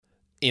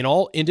In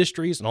all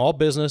industries and all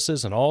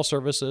businesses and all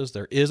services,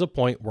 there is a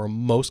point where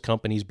most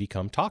companies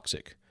become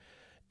toxic.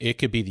 It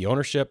could be the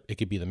ownership, it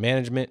could be the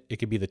management, it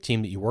could be the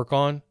team that you work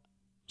on.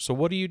 So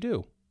what do you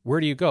do? Where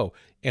do you go?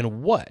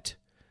 And what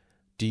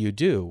do you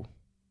do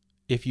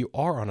if you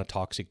are on a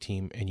toxic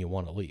team and you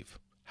want to leave?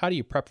 How do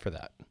you prep for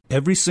that?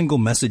 Every single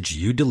message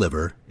you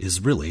deliver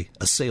is really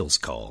a sales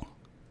call.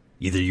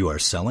 Either you are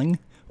selling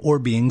or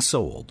being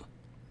sold.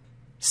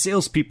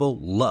 Salespeople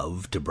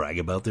love to brag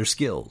about their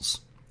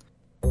skills.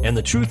 And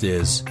the truth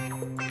is,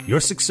 your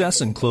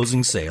success in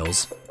closing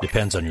sales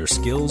depends on your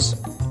skills,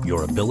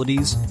 your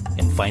abilities,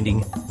 and finding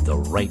the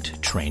right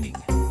training.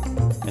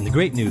 And the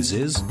great news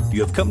is,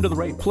 you have come to the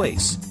right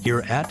place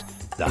here at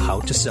the How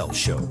to Sell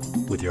Show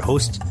with your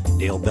hosts,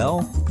 Dale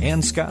Bell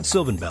and Scott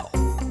Sylvan Bell.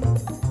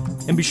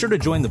 And be sure to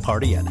join the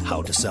party at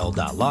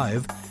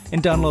howtosell.live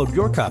and download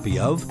your copy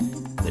of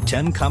The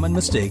 10 Common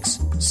Mistakes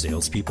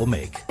Salespeople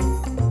Make.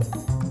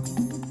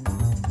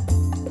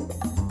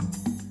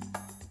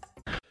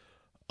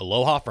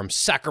 Aloha from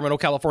Sacramento,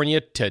 California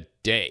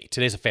today.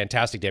 Today's a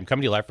fantastic day. I'm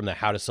coming to you live from the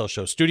How to Sell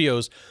Show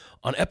studios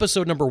on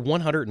episode number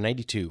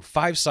 192,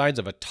 5 Signs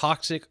of a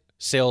Toxic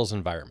Sales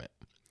Environment.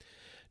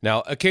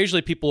 Now,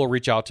 occasionally people will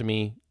reach out to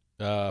me,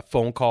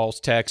 phone calls,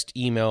 text,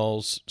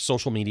 emails,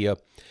 social media,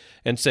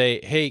 and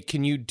say, hey,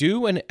 can you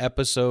do an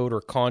episode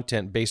or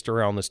content based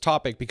around this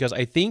topic? Because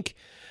I think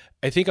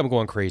I'm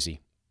going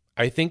crazy.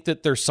 I think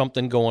that there's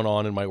something going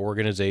on in my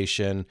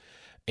organization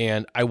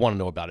and I want to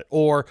know about it.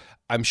 Or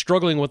I'm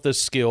struggling with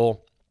this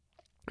skill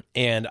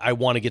and I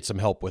want to get some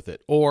help with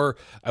it. Or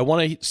I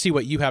want to see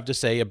what you have to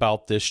say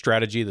about this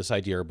strategy, this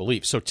idea or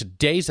belief. So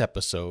today's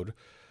episode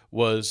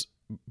was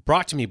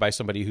brought to me by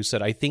somebody who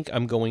said, I think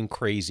I'm going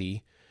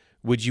crazy.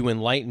 Would you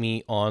enlighten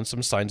me on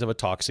some signs of a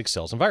toxic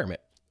sales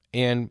environment?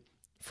 And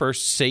for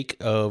sake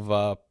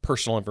of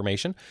personal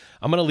information,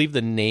 I'm going to leave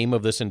the name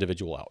of this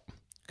individual out.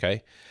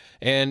 Okay.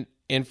 And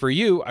for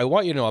you, I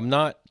want you to know I'm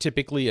not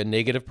typically a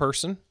negative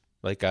person.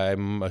 Like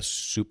I'm a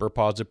super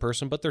positive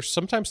person, but there's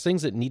sometimes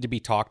things that need to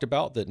be talked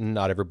about that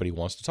not everybody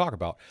wants to talk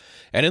about.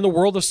 And in the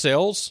world of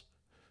sales,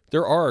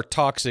 there are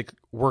toxic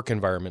work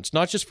environments,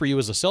 not just for you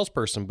as a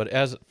salesperson, but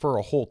as for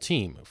a whole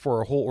team, for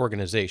a whole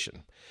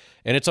organization.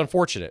 And it's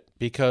unfortunate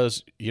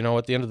because,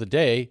 at the end of the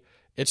day,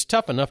 it's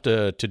tough enough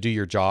to do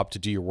your job, to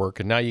do your work.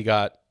 And now you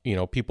got,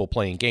 people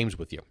playing games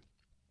with you.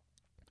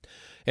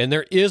 And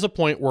there is a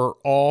point where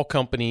all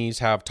companies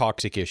have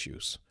toxic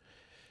issues.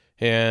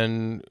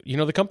 And,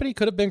 the company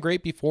could have been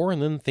great before,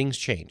 and then things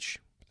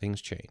change.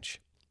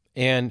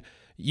 And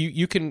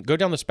you can go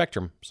down the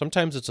spectrum.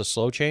 Sometimes it's a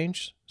slow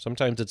change.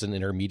 Sometimes it's an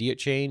intermediate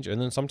change.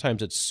 And then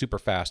sometimes it's super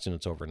fast and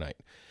it's overnight.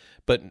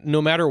 But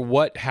no matter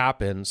what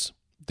happens,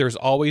 there's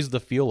always the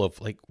feel of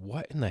like,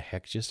 what in the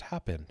heck just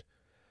happened?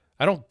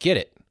 I don't get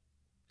it.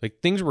 Like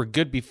things were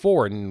good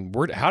before and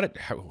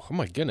oh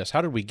my goodness,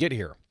 how did we get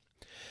here?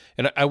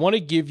 And I want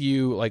to give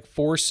you like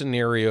 4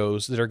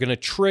 scenarios that are going to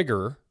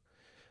trigger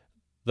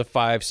the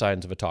 5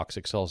 signs of a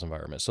toxic sales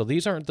environment. So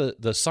these aren't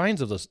the signs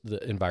of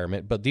the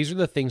environment, but these are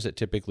the things that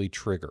typically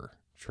trigger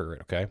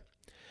it, okay?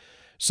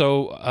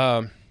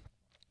 So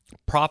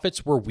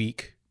profits were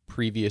weak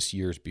previous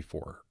years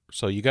before.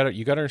 So you got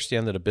to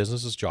understand that a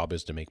business's job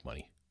is to make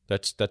money.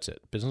 That's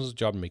it. Business's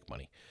job to make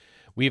money.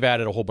 We've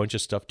added a whole bunch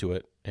of stuff to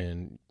it,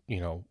 and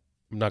I'm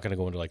not going to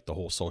go into like the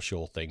whole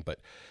social thing, but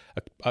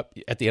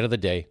at the end of the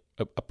day,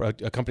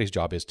 a company's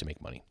job is to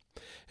make money.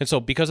 And so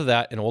because of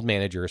that, an old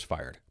manager is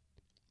fired.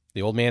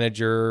 The old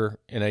manager,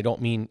 and I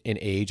don't mean in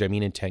age, I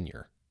mean in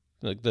tenure.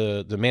 Like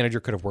the manager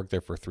could have worked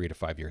there for 3 to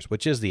 5 years,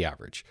 which is the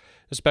average,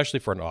 especially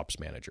for an ops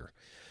manager.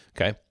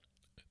 Okay.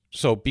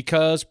 So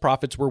because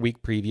profits were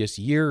weak previous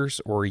years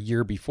or a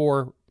year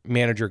before,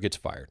 manager gets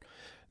fired.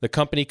 The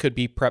company could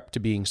be prepped to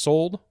being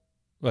sold.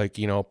 Like,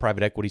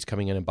 private equity's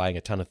coming in and buying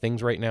a ton of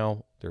things right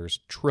now. There's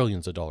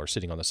trillions of dollars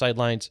sitting on the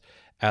sidelines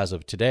as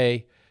of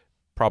today,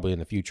 probably in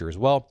the future as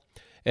well.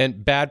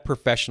 And bad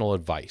professional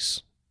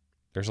advice.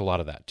 There's a lot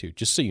of that too.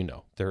 Just so you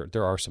know,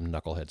 there are some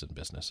knuckleheads in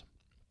business.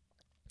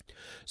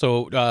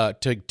 So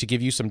to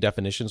give you some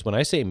definitions, when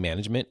I say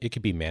management, it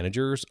could be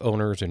managers,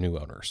 owners, or new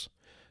owners.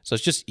 So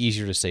it's just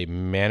easier to say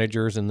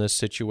managers in this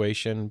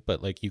situation,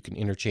 but like you can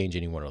interchange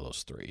any one of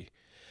those 3.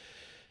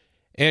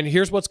 And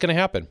here's what's going to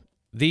happen.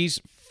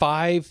 These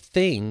 5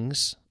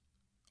 things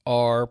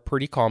are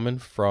pretty common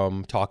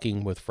from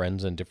talking with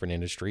friends in different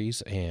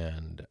industries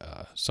and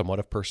somewhat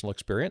of personal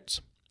experience.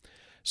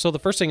 So the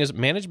first thing is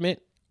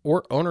management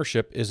or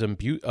ownership is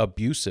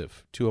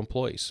abusive to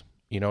employees.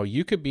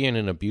 You could be in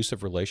an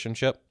abusive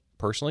relationship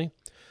personally,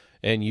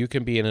 and you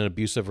can be in an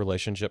abusive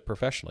relationship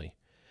professionally.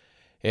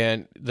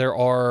 And there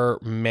are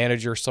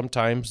managers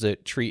sometimes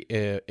that treat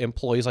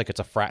employees like it's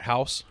a frat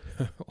house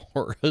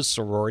or a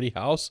sorority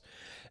house.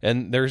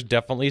 And there's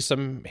definitely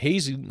some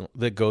hazing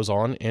that goes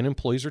on, and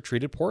employees are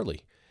treated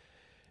poorly.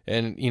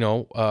 And,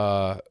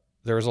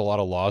 there's a lot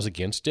of laws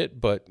against it,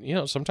 but,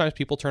 sometimes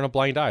people turn a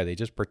blind eye. They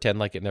just pretend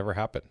like it never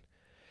happened.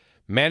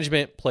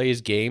 Management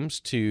plays games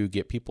to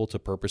get people to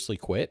purposely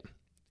quit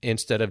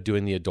instead of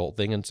doing the adult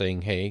thing and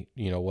saying, hey,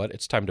 you know what?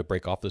 It's time to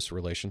break off this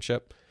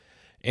relationship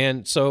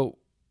And so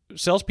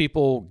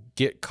salespeople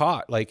get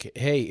caught like,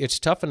 hey, it's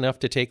tough enough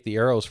to take the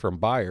arrows from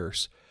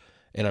buyers,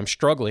 and I'm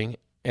struggling,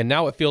 and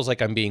now it feels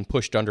like I'm being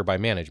pushed under by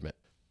management.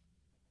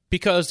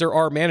 Because there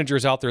are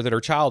managers out there that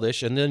are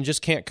childish and then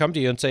just can't come to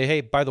you and say,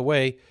 hey, by the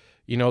way,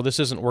 this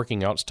isn't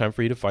working out. It's time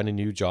for you to find a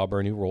new job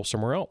or a new role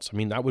somewhere else. I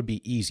mean, that would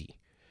be easy.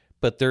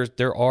 But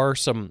there are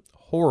some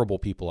horrible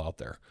people out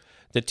there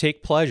that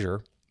take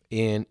pleasure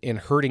in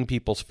hurting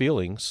people's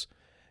feelings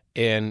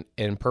and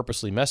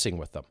purposely messing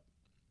with them.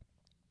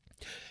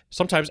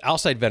 Sometimes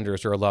outside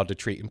vendors are allowed to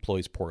treat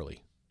employees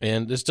poorly.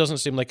 And this doesn't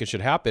seem like it should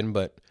happen,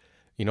 but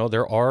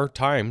there are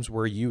times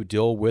where you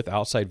deal with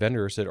outside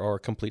vendors that are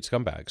complete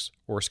scumbags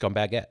or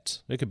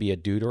scumbagettes. It could be a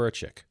dude or a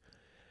chick.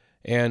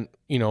 And,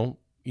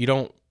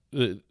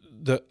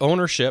 the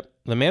ownership,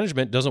 the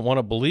management doesn't want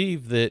to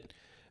believe that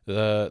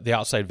the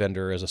outside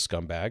vendor is a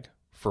scumbag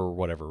for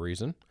whatever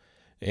reason.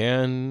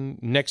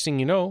 And next thing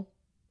you know,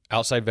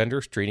 outside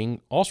vendors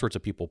treating all sorts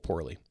of people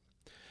poorly.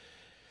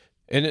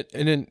 And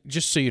then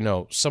just so you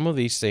know, some of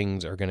these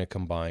things are going to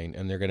combine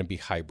and they're going to be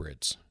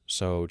hybrids.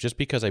 So just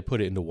because I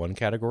put it into one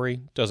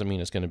category doesn't mean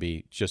it's going to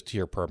be just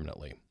here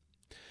permanently.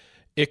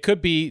 It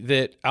could be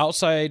that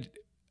outside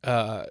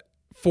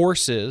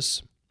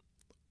forces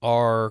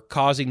are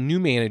causing new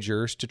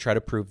managers to try to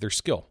prove their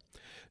skill.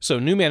 So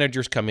new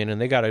managers come in and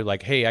they got to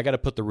hey, I got to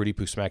put the Rudy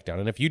Poo smack down.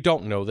 And if you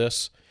don't know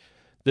this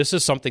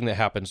is something that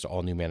happens to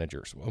all new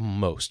managers. Well,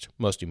 most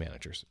new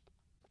managers.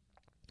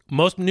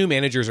 Most new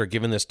managers are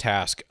given this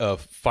task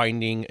of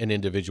finding an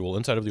individual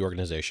inside of the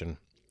organization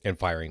and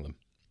firing them.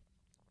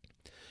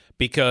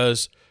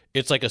 Because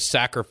it's like a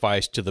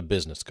sacrifice to the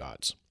business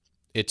gods.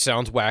 It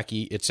sounds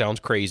wacky, it sounds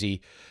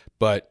crazy,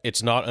 but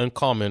it's not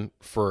uncommon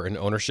for an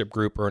ownership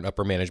group or an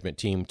upper management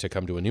team to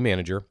come to a new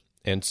manager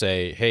and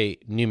say, hey,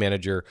 new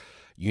manager,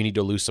 you need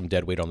to lose some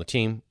dead weight on the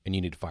team and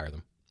you need to fire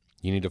them.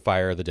 You need to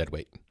fire the dead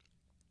weight.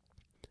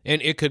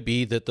 And it could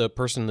be that the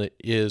person that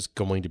is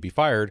going to be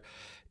fired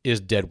is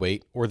dead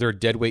weight, or they're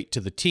dead weight to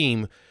the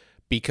team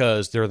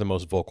because they're the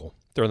most vocal.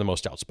 They're the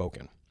most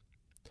outspoken.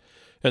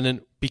 And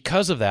then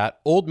because of that,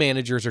 old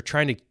managers are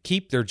trying to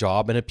keep their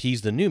job and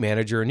appease the new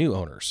manager and new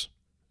owners.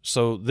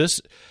 So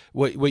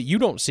what you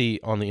don't see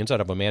on the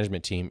inside of a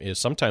management team is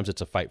sometimes it's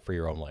a fight for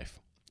your own life.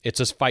 It's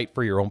a fight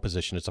for your own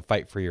position. It's a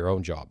fight for your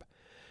own job.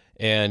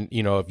 And,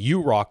 if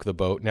you rock the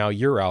boat, now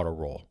you're out of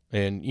role.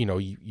 And,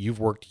 you've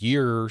worked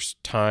years,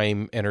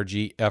 time,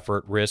 energy,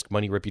 effort, risk,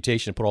 money,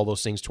 reputation, put all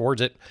those things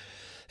towards it.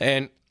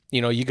 And,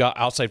 you got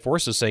outside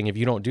forces saying, if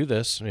you don't do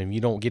this and if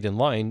you don't get in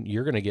line,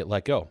 you're going to get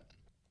let go.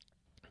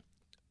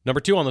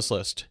 Number 2 on this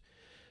list,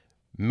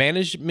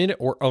 management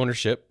or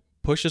ownership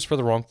pushes for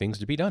the wrong things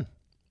to be done.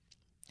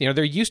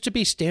 There used to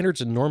be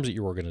standards and norms at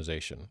your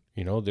organization.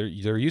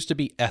 There used to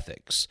be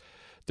ethics.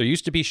 There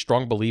used to be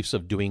strong beliefs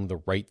of doing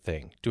the right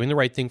thing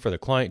for the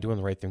client, doing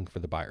the right thing for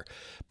the buyer.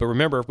 But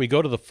remember, if we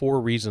go to the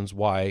 4 reasons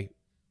why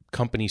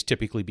companies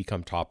typically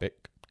become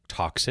toxic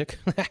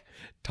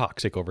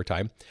over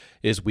time,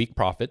 is weak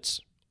profits,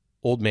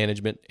 old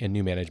management and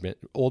new management.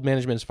 Old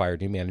management is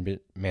fired, new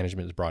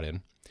management is brought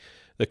in.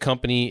 The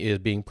company is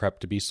being prepped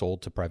to be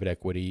sold to private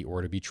equity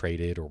or to be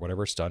traded or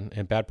whatever it's done,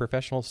 and bad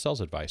professional sales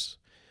advice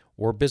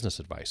or business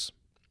advice.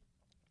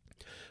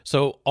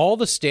 So all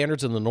the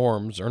standards and the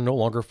norms are no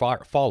longer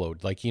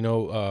followed. Like,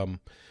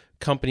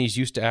 companies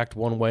used to act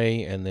one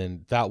way, and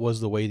then that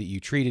was the way that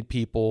you treated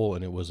people,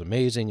 and it was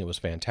amazing, it was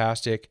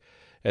fantastic.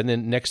 And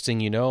then next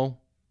thing you know,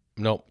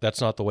 nope,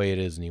 that's not the way it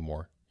is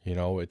anymore.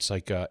 It's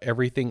like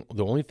everything,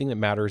 the only thing that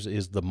matters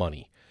is the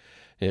money.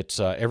 It's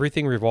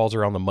everything revolves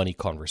around the money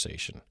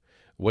conversation.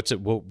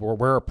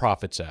 Where are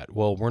profits at?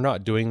 Well, we're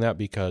not doing that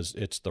because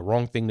it's the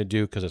wrong thing to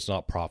do because it's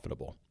not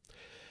profitable.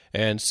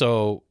 And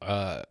so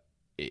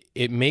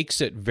it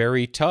makes it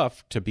very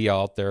tough to be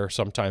out there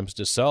sometimes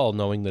to sell,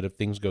 knowing that if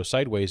things go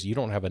sideways, you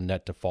don't have a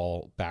net to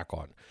fall back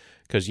on.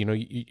 Because,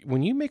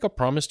 when you make a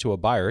promise to a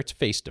buyer, it's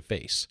face to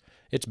face.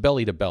 It's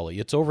belly to belly.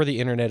 It's over the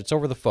internet. It's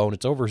over the phone.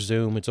 It's over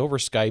Zoom. It's over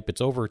Skype.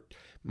 It's over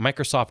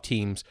Microsoft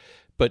Teams.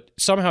 But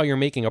somehow you're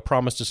making a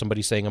promise to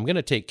somebody saying, I'm going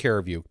to take care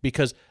of you,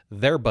 because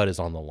their butt is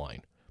on the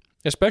line.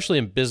 Especially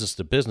in business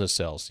to business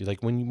sales.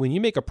 Like when you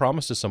make a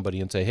promise to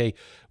somebody and say, hey,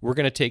 we're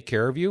going to take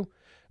care of you,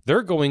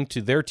 they're going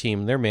to their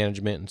team, their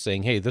management, and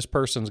saying, hey, this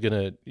person's going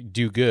to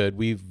do good.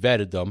 We've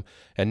vetted them,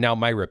 and now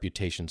my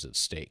reputation's at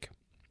stake.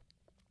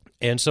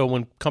 And so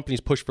when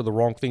companies push for the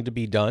wrong thing to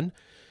be done,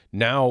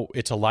 now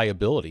it's a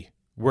liability.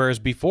 Whereas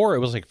before it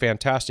was like,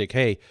 fantastic,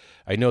 hey,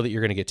 I know that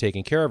you're going to get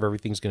taken care of.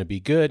 Everything's going to be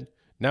good.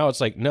 Now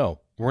it's like, no,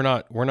 we're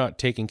not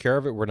taking care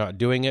of it. We're not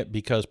doing it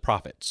because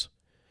profits.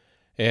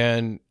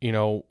 And,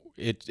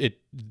 the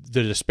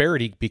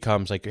disparity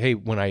becomes like, hey,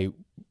 when I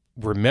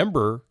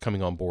remember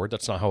coming on board,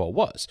 that's not how it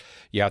was.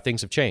 Yeah,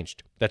 things have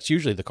changed. That's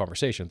usually the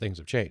conversation. Things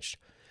have changed.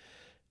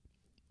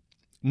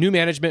 New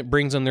management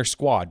brings in their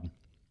squad.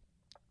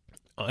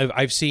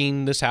 I've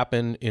seen this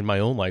happen in my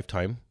own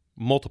lifetime,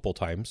 multiple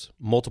times,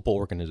 multiple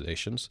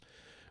organizations,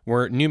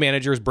 where new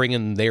managers bring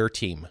in their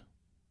team.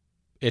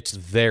 It's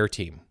their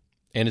team.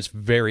 And it's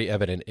very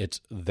evident it's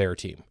their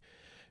team.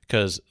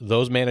 because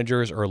those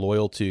managers are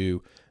loyal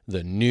to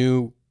the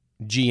new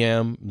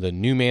GM, the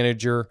new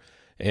manager,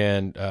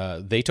 and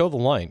they toe the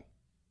line.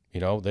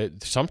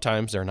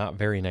 Sometimes they're not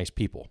very nice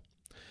people.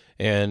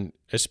 And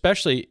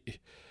especially,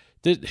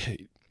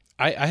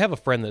 I have a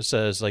friend that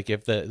says, like,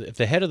 if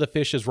the head of the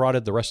fish is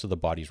rotted, the rest of the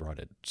body's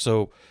rotted.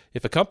 So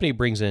if a company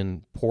brings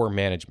in poor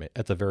management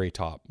at the very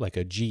top, like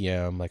a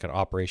GM, like an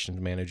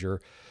operations manager,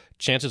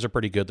 chances are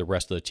pretty good the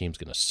rest of the team's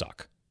going to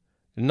suck.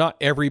 Not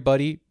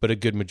everybody, but a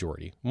good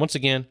majority. Once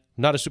again,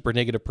 not a super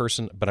negative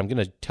person, but I'm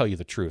going to tell you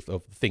the truth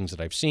of things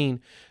that I've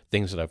seen,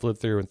 things that I've lived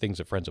through, and things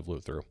that friends have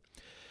lived through.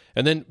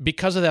 And then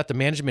because of that, the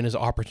management is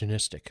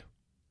opportunistic.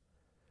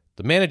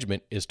 The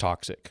management is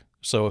toxic.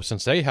 So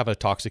since they have a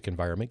toxic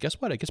environment,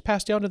 guess what? It gets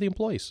passed down to the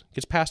employees. It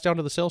gets passed down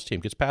to the sales team.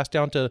 It gets passed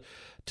down to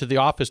the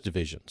office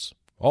divisions,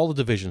 all the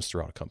divisions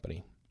throughout a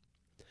company.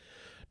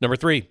 Number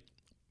 3,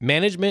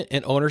 management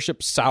and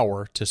ownership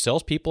sour to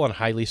salespeople and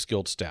highly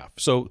skilled staff.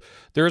 So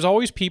there's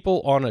always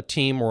people on a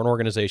team or an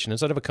organization,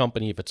 instead of a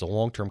company, if it's a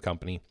long-term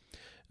company,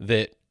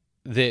 that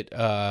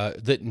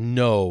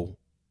know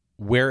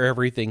where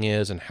everything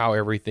is and how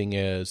everything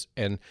is,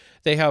 and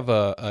they have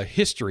a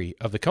history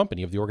of the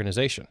company, of the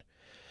organization.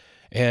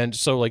 And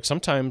so, like,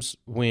 sometimes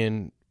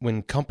when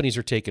companies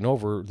are taken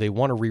over, they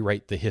want to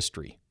rewrite the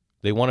history.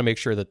 They want to make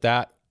sure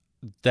that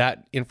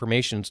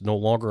information is no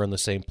longer in the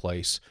same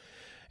place,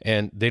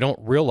 and they don't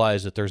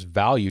realize that there's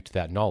value to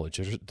that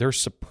knowledge.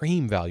 There's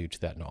supreme value to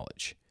that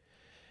knowledge.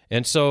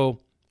 And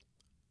so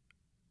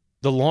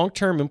the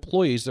long-term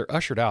employees, they're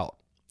ushered out.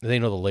 They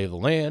know the lay of the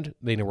land.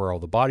 They know where all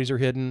the bodies are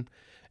hidden.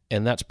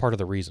 And that's part of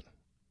the reason,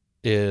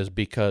 is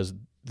because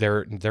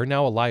they're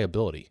now a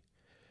liability,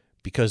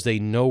 because they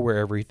know where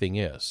everything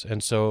is.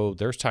 And so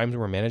there's times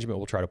where management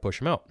will try to push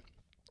them out.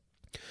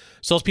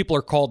 Salespeople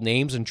are called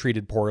names and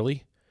treated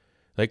poorly.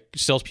 Like,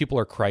 salespeople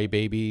are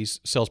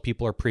crybabies.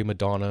 Salespeople are prima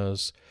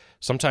donnas.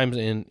 Sometimes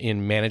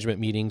in management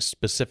meetings,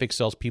 specific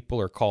salespeople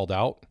are called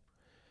out,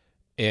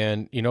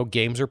 and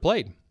games are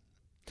played.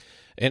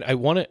 And I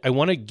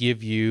want to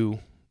give you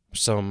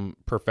some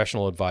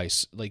professional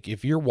advice. Like,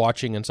 if you're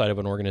watching inside of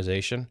an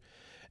organization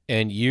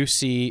and you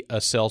see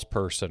a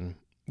salesperson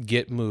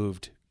get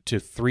moved to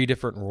 3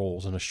 different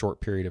roles in a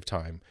short period of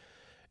time,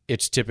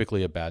 it's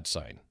typically a bad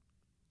sign.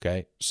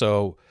 Okay.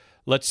 So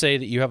let's say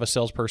that you have a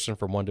salesperson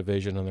from one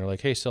division and they're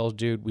like, hey, sales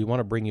dude, we want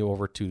to bring you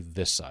over to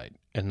this side.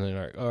 And then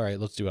they're like, all right,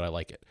 let's do it. I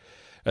like it.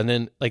 And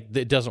then, like,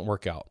 it doesn't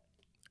work out.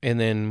 And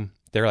then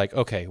they're like,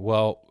 okay,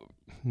 well,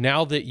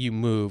 now that you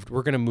moved,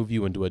 we're going to move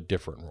you into a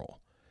different role.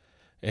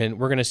 And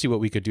we're going to see what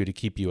we could do to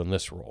keep you in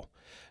this role.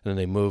 And then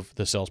they move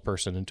the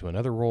salesperson into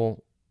another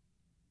role.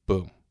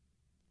 Boom.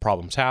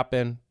 Problems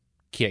happen.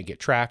 Can't get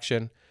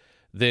traction.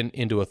 Then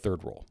into a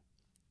third role.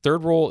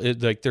 Third role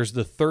is like, there's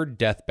the third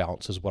death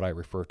bounce is what I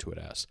refer to it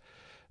as.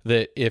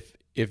 That if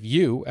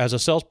you, as a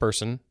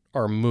salesperson,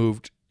 are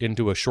moved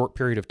into a short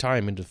period of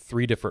time into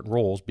 3 different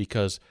roles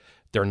because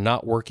they're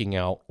not working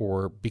out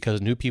or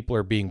because new people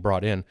are being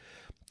brought in,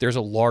 there's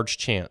a large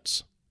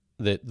chance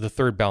that the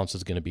third bounce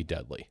is going to be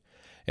deadly.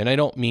 And I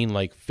don't mean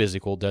like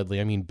physical deadly,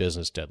 I mean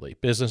business deadly.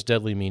 Business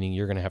deadly meaning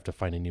you're going to have to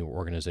find a new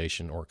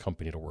organization or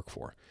company to work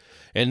for.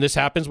 And this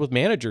happens with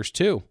managers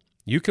too.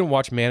 You can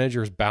watch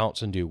managers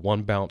bounce and do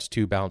 1 bounce,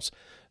 2 bounce,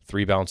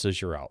 3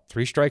 bounces, you're out.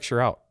 3 strikes, you're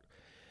out.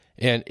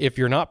 And if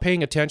you're not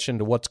paying attention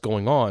to what's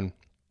going on,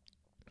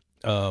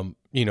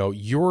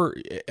 you're,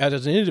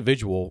 as an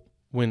individual,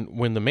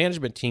 when the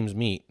management teams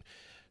meet,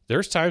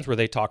 there's times where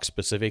they talk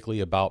specifically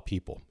about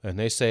people. And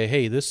they say,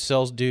 hey, this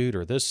sales dude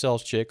or this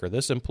sales chick or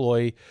this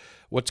employee,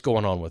 what's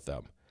going on with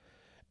them?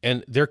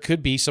 And there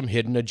could be some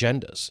hidden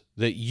agendas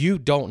that you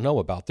don't know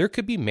about. There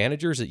could be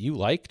managers that you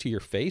like to your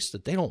face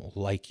that they don't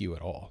like you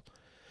at all.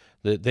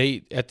 That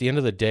they, at the end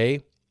of the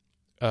day,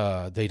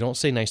 they don't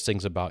say nice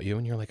things about you.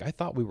 And you're like, I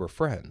thought we were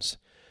friends.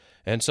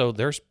 And so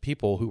there's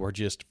people who are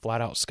just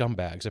flat out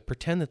scumbags that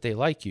pretend that they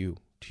like you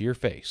to your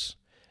face.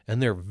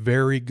 And they're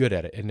very good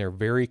at it. And they're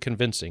very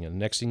convincing. And the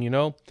next thing you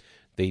know,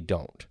 they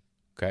don't.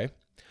 Okay?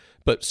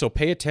 But so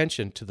pay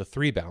attention to the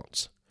 3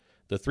 bounce.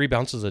 The 3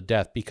 bounces of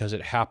death, because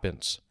it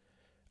happens.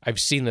 I've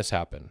seen this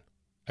happen.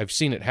 I've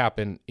seen it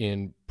happen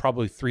in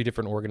probably 3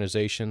 different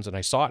organizations, and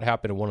I saw it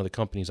happen in one of the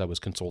companies I was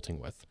consulting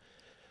with.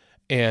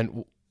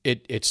 And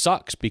it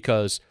sucks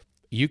because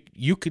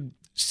you could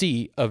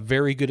see a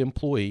very good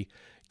employee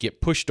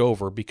get pushed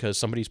over because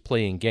somebody's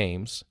playing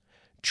games,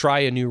 try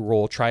a new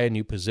role, try a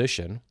new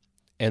position,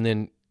 and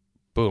then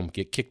boom,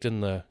 get kicked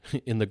in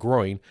the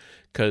groin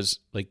because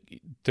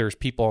like there's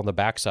people on the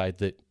backside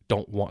that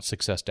don't want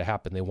success to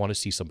happen. They want to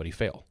see somebody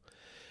fail.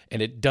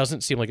 And it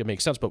doesn't seem like it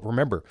makes sense. But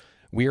remember,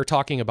 we are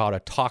talking about a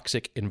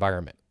toxic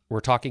environment. We're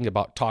talking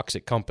about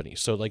toxic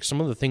companies. So like some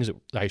of the things that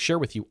I share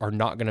with you are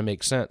not going to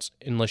make sense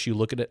unless you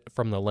look at it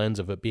from the lens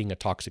of it being a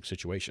toxic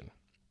situation.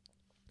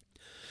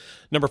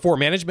 Number 4,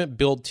 management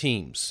build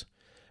teams.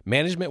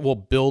 Management will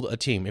build a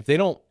team. If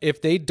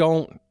they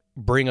don't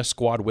bring a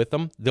squad with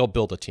them, they'll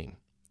build a team.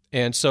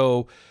 And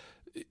so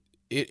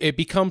it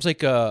becomes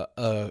like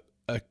a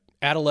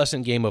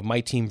adolescent game of my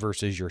team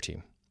versus your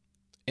team.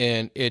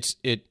 And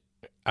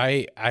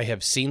I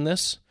have seen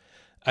this.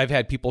 I've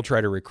had people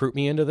try to recruit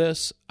me into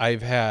this.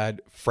 I've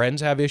had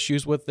friends have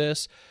issues with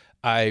this.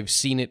 I've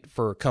seen it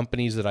for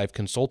companies that I've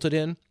consulted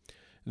in,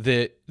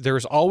 that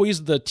there's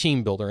always the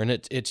team builder, and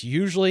it's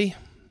usually,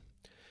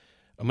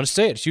 I'm going to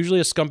say it, it's usually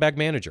a scumbag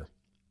manager,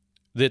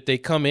 that they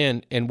come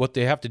in and what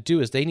they have to do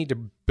is they need to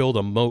build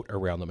a moat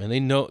around them. And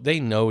they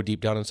know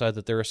deep down inside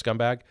that they're a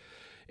scumbag,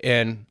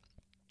 and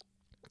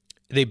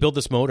they build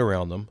this moat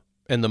around them.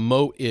 And the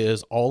moat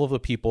is all of the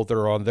people that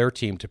are on their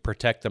team to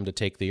protect them, to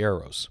take the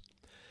arrows.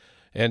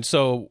 And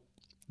so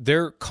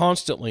they're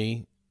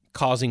constantly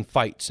causing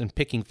fights and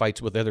picking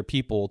fights with other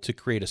people to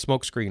create a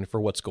smokescreen for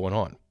what's going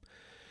on.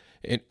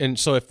 And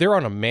so if they're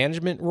on a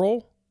management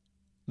role,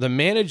 the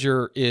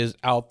manager is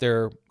out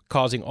there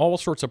causing all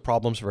sorts of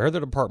problems for other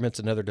departments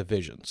and other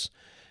divisions.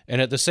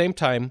 And at the same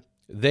time,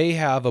 they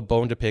have a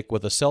bone to pick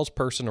with a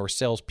salesperson or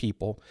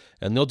salespeople,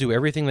 and they'll do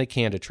everything they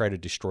can to try to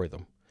destroy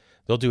them.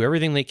 They'll do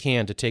everything they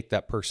can to take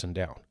that person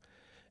down.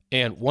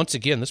 And once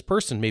again, this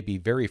person may be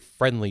very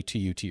friendly to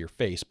you, to your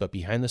face, but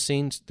behind the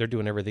scenes, they're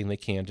doing everything they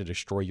can to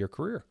destroy your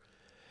career.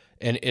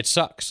 And it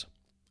sucks.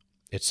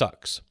 It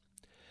sucks.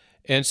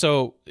 And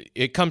so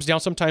it comes down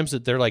sometimes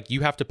that they're like,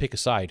 you have to pick a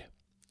side.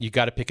 You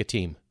got to pick a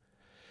team.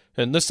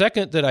 And the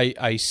second that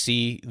I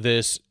see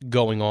this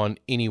going on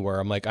anywhere,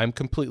 I'm like, I'm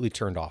completely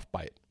turned off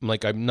by it. I'm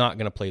like, I'm not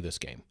going to play this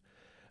game.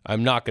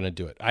 I'm not going to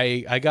do it.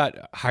 I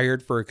got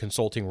hired for a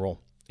consulting role,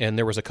 and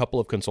there was a couple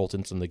of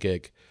consultants in the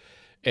gig.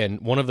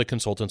 And one of the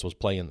consultants was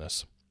playing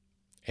this.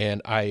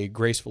 And I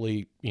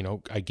gracefully,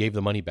 I gave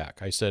the money back.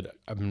 I said,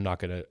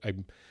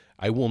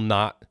 I will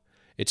not.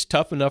 It's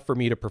tough enough for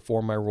me to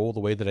perform my role the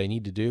way that I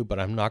need to do, but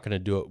I'm not going to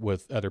do it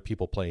with other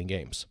people playing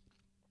games.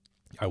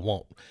 I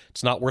won't.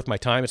 It's not worth my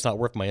time. It's not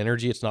worth my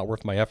energy. It's not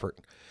worth my effort.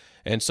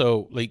 And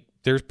so,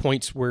 there's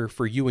points where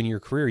for you in your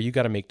career, you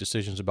got to make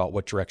decisions about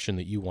what direction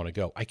that you want to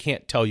go. I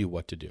can't tell you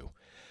what to do.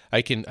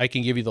 I can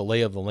give you the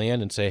lay of the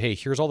land and say, hey,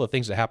 here's all the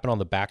things that happen on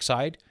the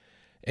backside.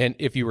 And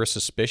if you were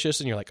suspicious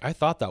and you're like, I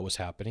thought that was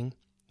happening,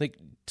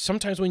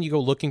 sometimes when you go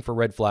looking for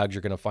red flags,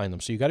 you're going to find them.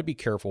 So you got to be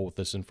careful with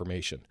this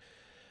information.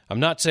 I'm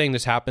not saying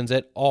this happens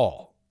at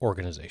all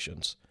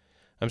organizations.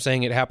 I'm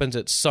saying it happens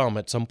at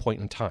some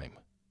point in time.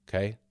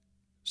 Okay.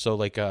 So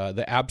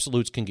the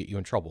absolutes can get you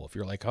in trouble. If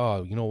you're like,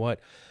 oh, you know what?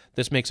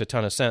 This makes a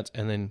ton of sense.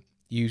 And then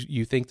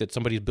you think that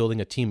somebody's building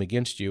a team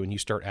against you and you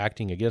start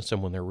acting against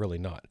them when they're really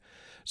not.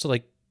 So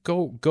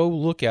go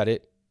look at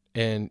it.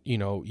 And, you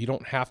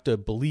don't have to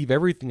believe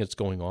everything that's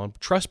going on.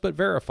 Trust but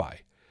verify.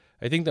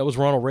 I think that was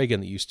Ronald Reagan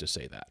that used to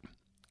say that.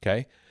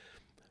 Okay?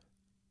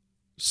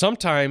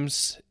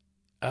 Sometimes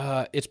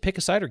it's pick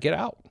a side or get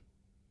out.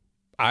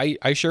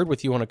 I shared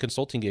with you on a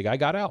consulting gig. I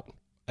got out.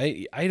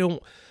 I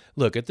don't...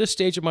 Look, at this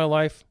stage of my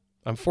life,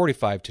 I'm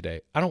 45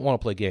 today. I don't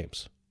want to play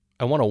games.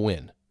 I want to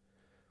win.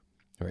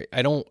 Right?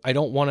 I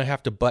don't want to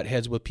have to butt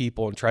heads with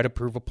people and try to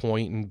prove a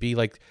point and be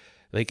like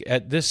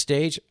at this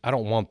stage, I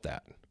don't want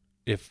that.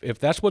 If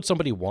that's what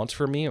somebody wants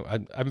from me,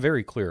 I'm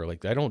very clear.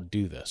 I don't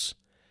do this.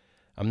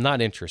 I'm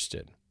not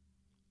interested.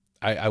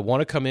 I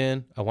want to come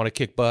in. I want to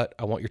kick butt.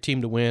 I want your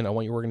team to win. I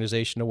want your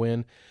organization to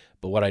win.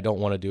 But what I don't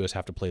want to do is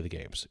have to play the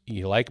games.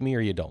 You like me or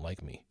you don't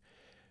like me.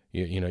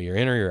 You're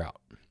in or you're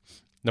out.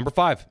 Number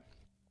 5,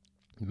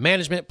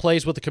 management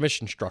plays with the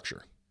commission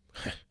structure.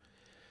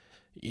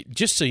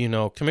 Just so you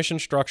know, commission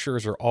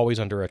structures are always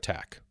under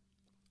attack.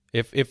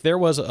 If there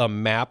was a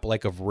map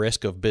of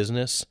risk of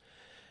business,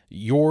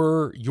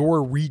 your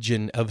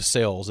region of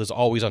sales is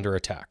always under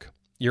attack.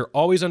 You're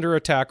always under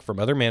attack from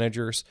other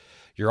managers.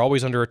 You're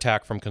always under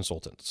attack from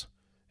consultants.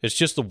 It's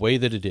just the way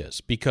that it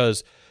is,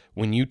 because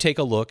when you take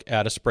a look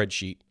at a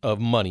spreadsheet of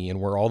money and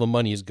where all the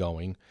money is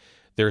going,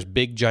 there's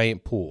big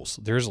giant pools.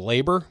 There's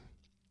labor,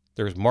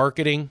 there's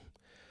marketing,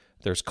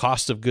 there's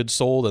cost of goods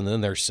sold, and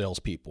then there's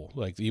salespeople.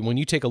 When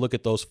you take a look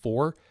at those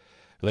 4,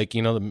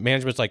 the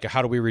management's like,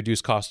 how do we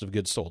reduce cost of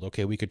goods sold?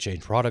 Okay, we could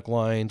change product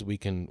lines. We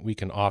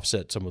can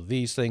offset some of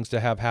these things to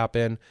have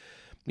happen.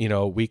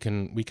 We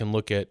can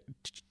look at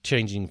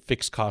changing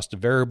fixed cost to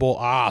variable.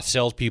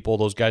 Salespeople,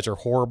 those guys are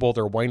horrible.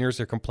 They're whiners.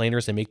 They're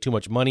complainers. They make too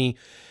much money.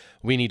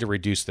 We need to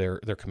reduce their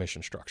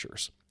commission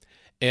structures.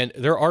 And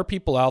there are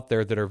people out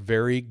there that are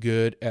very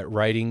good at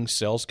writing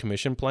sales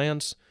commission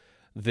plans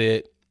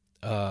that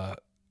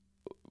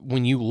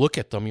when you look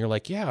at them, you're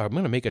like, yeah, I'm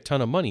going to make a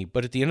ton of money.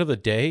 But at the end of the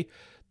day,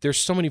 there's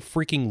so many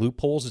freaking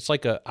loopholes. It's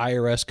like a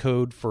IRS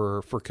code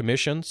for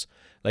commissions,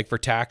 for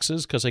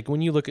taxes. Because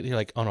when you look at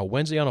it, on a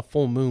Wednesday on a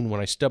full moon,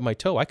 when I stub my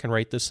toe, I can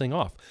write this thing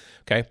off.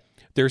 Okay,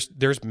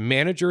 there's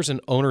managers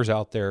and owners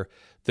out there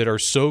that are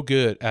so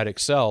good at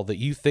Excel that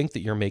you think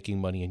that you're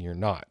making money and you're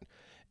not.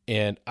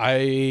 And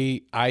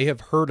I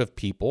have heard of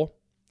people,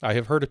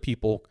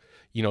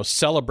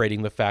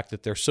 celebrating the fact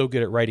that they're so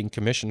good at writing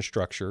commission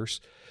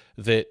structures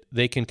that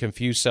they can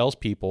confuse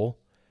salespeople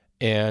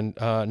and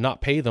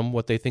not pay them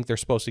what they think they're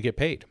supposed to get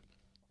paid.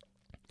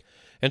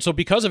 And so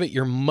because of it,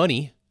 your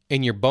money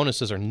and your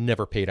bonuses are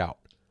never paid out.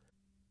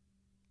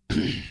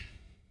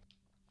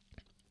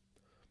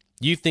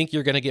 You think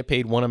you're going to get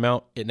paid one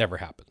amount, it never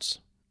happens.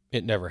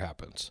 It never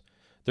happens.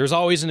 There's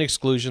always an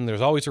exclusion.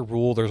 There's always a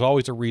rule. There's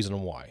always a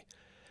reason why.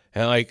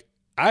 And like,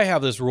 I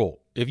have this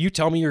rule. If you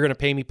tell me you're going to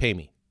pay me, pay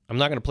me. I'm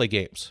not going to play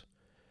games.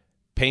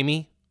 Pay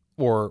me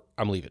or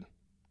I'm leaving.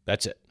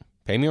 That's it.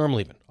 Pay me or I'm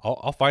leaving.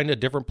 I'll find a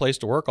different place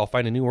to work. I'll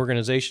find a new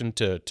organization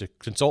to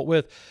consult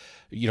with.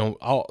 You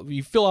know,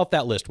 you fill out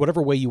that list,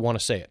 whatever way you want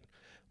to say it.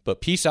 But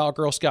peace out,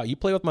 Girl Scout. You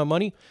play with my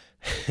money.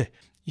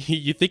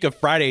 You think of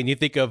Friday and you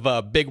think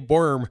of Big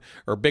Worm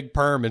or Big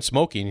Perm and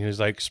Smokey. And he's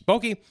like,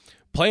 Smokey,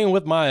 playing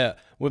with my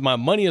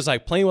money is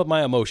like playing with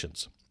my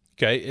emotions.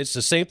 Okay, it's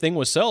the same thing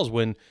with sales.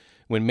 When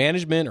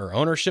management or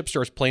ownership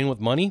starts playing with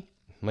money,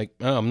 I'm like,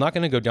 oh, I'm not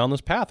going to go down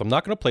this path. I'm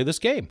not going to play this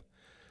game.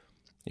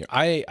 You know,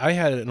 I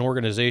had an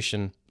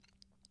organization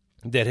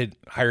that had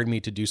hired me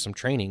to do some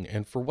training,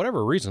 and for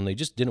whatever reason, they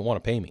just didn't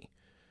want to pay me.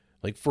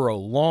 Like for a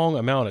long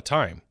amount of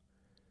time,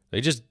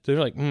 they're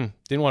like,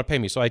 didn't want to pay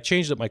me. So I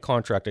changed up my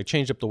contract. I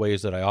changed up the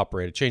ways that I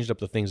operate. I changed up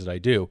the things that I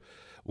do.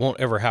 Won't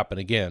ever happen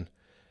again.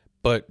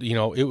 But you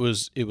know, it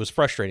was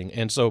frustrating.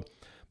 And so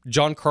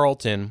John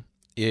Carlton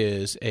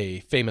is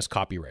a famous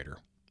copywriter,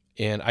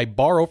 and I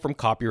borrow from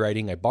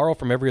copywriting. I borrow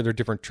from every other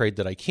different trade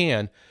that I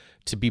can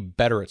to be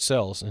better at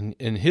sales. And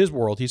in his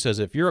world, he says,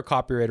 if you're a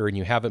copywriter and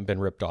you haven't been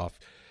ripped off,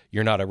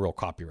 you're not a real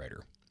copywriter.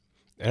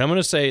 And I'm going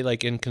to say,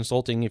 like in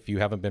consulting, if you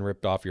haven't been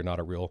ripped off, you're not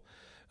a real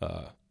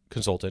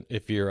consultant.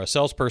 If you're a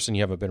salesperson,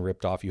 you haven't been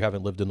ripped off, you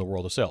haven't lived in the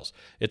world of sales.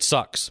 It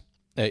sucks.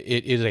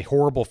 It is a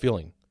horrible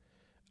feeling.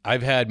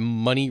 I've had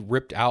money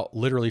ripped out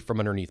literally from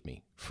underneath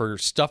me for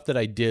stuff that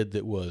I did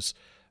that was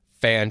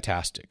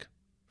fantastic,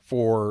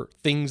 for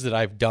things that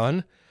I've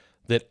done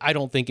that I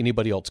don't think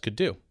anybody else could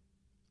do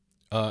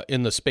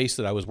in the space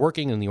that I was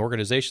working, in the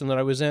organization that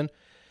I was in.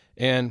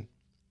 And,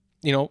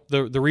 you know,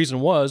 the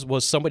reason was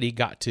somebody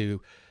got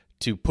to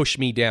push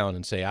me down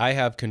and say, I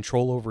have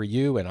control over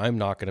you and I'm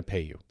not going to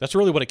pay you. That's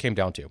really what it came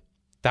down to.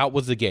 That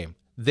was the game.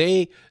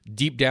 They,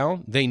 deep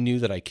down, they knew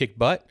that I kicked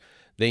butt.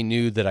 They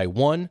knew that I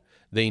won.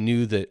 They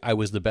knew that I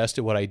was the best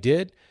at what I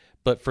did.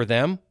 But for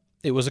them,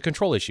 it was a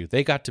control issue.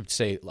 They got to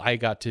say, I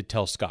got to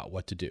tell Scott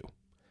what to do.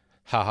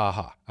 Ha, ha,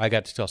 ha. I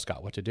got to tell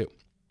Scott what to do.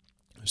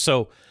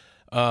 So,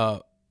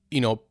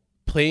 you know,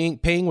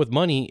 paying with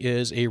money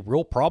is a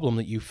real problem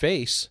that you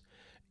face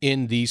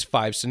in these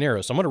 5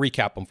 scenarios. So I'm going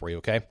to recap them for you,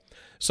 okay?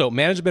 So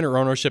management or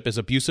ownership is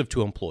abusive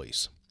to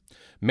employees.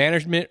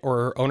 Management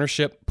or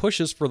ownership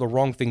pushes for the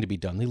wrong thing to be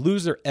done. They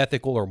lose their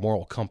ethical or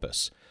moral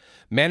compass.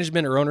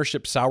 Management or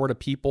ownership sour to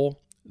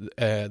people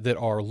that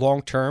are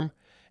long-term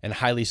and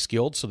highly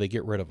skilled, so they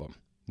get rid of them.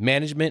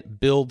 Management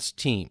builds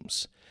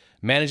teams.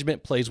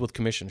 Management plays with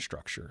commission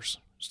structures.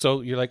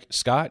 So you're like,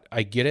 Scott,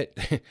 I get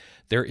it.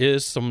 There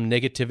is some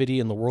negativity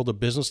in the world of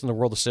business, in the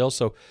world of sales.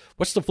 So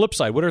what's the flip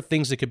side? What are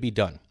things that could be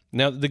done?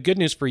 Now, the good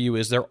news for you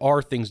is there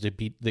are things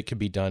that can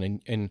be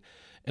done. And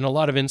in a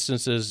lot of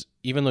instances,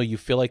 even though you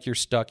feel like you're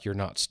stuck, you're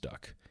not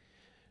stuck.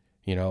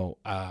 You know,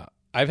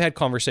 I've had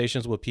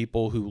conversations with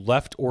people who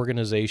left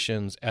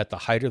organizations at the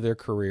height of their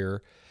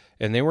career,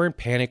 and they were in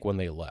panic when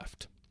they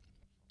left.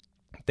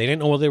 They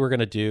didn't know what they were going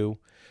to do.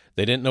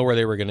 They didn't know where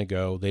they were going to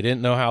go. They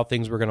didn't know how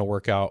things were going to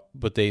work out,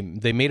 but they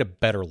made a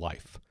better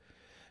life.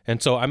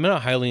 And so I'm going to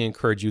highly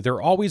encourage you.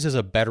 There always is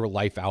a better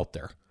life out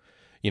there.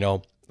 You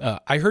know,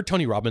 I heard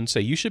Tony Robbins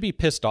say, you should be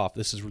pissed off.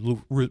 This is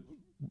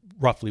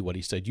roughly what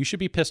he said. You should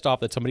be pissed off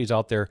that somebody's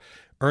out there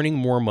earning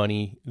more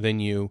money than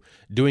you,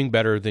 doing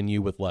better than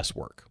you with less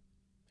work.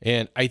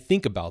 And I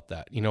think about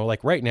that. You know,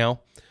 like right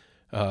now,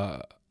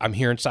 I'm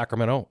here in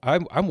Sacramento.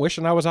 I'm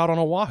wishing I was out on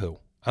Oahu.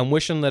 I'm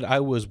wishing that I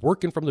was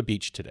working from the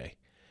beach today.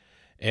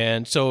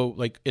 And so,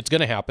 like, it's going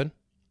to happen.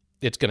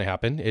 It's going to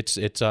happen. It's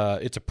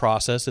a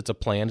process. It's a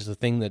plan. It's a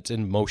thing that's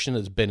in motion,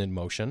 that's been in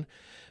motion.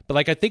 But,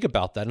 like, I think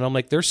about that, and I'm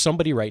like, there's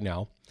somebody right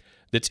now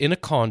that's in a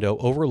condo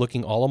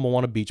overlooking Ala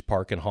Moana Beach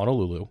Park in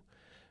Honolulu,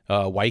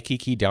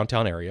 Waikiki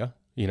downtown area,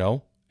 you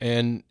know,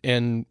 and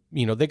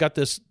you know, they got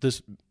this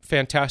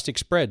fantastic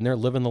spread, and they're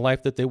living the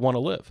life that they want to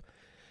live.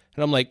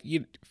 And I'm like,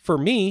 for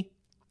me,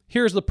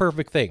 here's the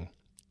perfect thing.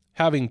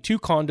 Having 2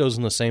 condos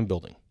in the same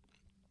building.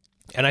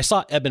 And I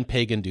saw Eben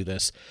Pagan do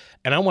this,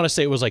 and I want to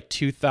say it was like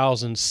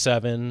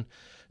 2007,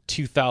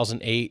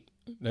 2008.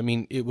 I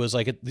mean, it was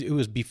like it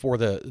was before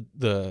the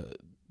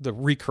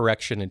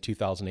recorrection in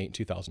 2008 and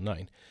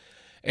 2009.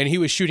 And he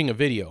was shooting a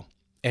video,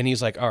 and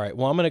he's like, all right,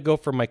 well, I'm going to go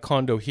from my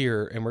condo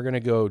here, and we're going to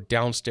go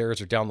downstairs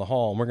or down the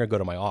hall, and we're going to go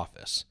to my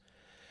office.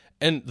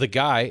 And the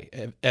guy,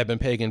 Eben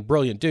Pagan,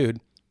 brilliant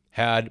dude,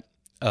 had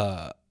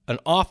an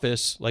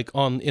office like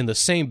in the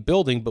same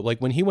building, but like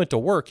when he went to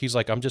work, he's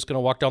like, I'm just going to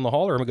walk down the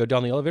hall, or I'm going to go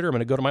down the elevator, I'm going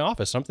to go to my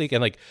office. I'm thinking,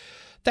 like,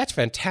 that's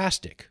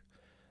fantastic.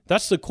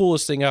 That's the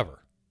coolest thing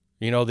ever.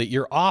 You know, that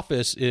your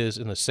office is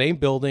in the same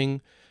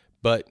building,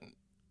 but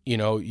you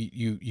know,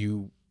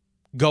 you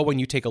go and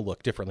you take a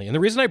look differently. And the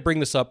reason I bring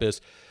this up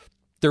is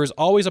there is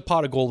always a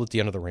pot of gold at the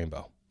end of the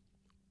rainbow.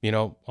 You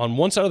know, on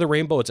one side of the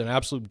rainbow, it's an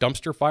absolute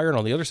dumpster fire, and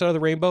on the other side of the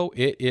rainbow,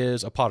 it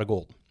is a pot of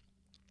gold.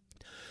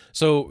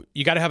 So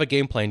you got to have a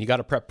game plan. You got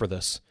to prep for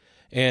this.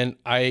 And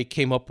I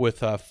came up with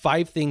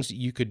 5 things that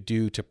you could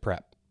do to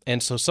prep.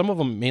 And so some of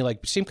them may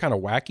like seem kind of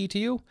wacky to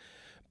you,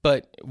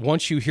 But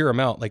once you hear them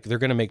out, like they're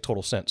going to make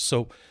total sense.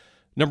 So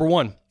number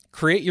one,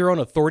 create your own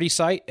authority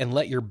site and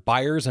let your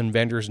buyers and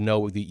vendors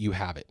know that you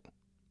have it.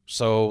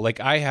 So like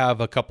I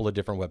have a couple of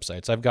different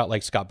websites. I've got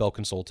like Scott Bell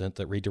Consultant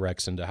that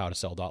redirects into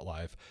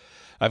howtosell.live.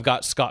 I've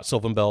got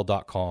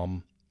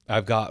scottsylvanbell.com.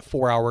 I've got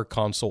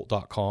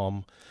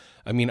 4hourconsult.com.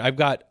 I mean, I've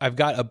got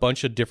a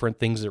bunch of different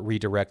things that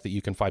redirect that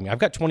you can find me. I've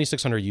got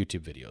 2,600 YouTube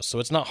videos, so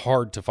it's not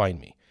hard to find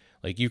me.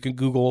 Like you can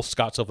Google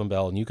Scott Sylvan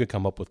Bell and you could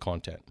come up with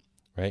content,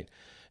 right?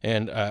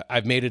 And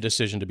I've made a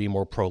decision to be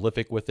more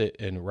prolific with it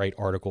and write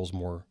articles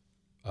more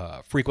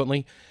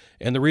frequently.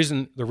 And the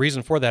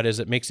reason for that is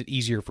it makes it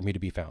easier for me to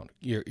be found.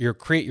 You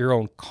create your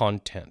own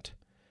content.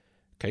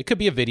 Okay, it could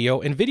be a video,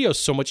 and video is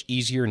so much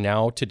easier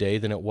now today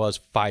than it was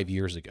 5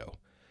 years ago.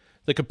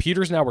 The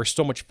computers now are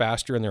so much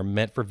faster and they're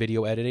meant for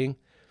video editing.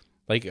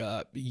 Like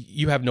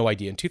you have no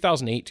idea. In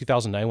 2008,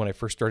 2009, when I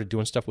first started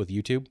doing stuff with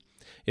YouTube,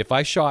 if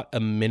I shot a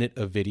minute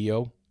of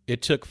video,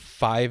 it took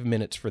 5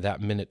 minutes for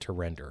that minute to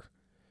render.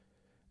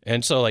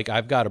 And so like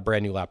I've got a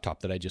brand new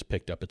laptop that I just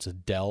picked up. It's a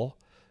Dell.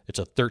 It's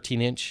a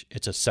 13-inch.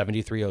 It's a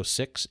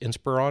 7306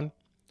 Inspiron.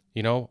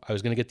 You know, I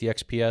was going to get the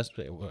XPS.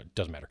 It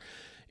doesn't matter.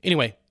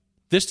 Anyway,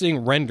 this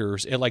thing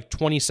renders at like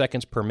 20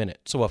 seconds per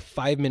minute. So a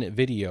 5-minute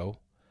video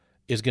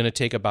is going to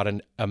take about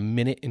a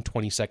minute and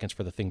 20 seconds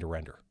for the thing to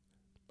render.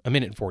 A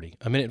minute and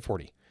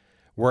 40.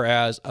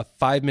 Whereas a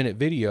 5-minute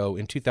video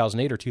in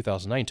 2008 or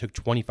 2009 took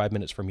 25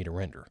 minutes for me to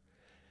render.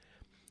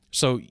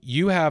 So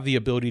you have the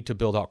ability to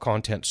build out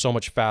content so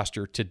much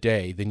faster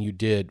today than you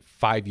did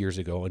 5 years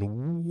ago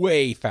and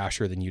way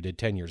faster than you did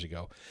 10 years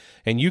ago.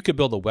 And you could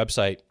build a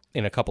website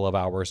in a couple of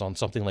hours on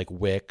something like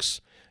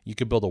Wix. You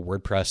could build a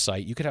WordPress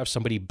site. You could have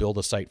somebody build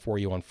a site for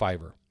you on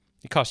Fiverr.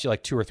 It costs you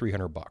like $200 or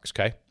 $300,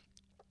 okay?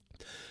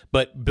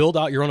 But build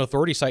out your own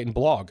authority site and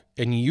blog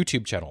and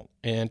YouTube channel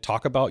and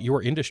talk about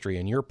your industry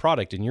and your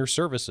product and your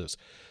services.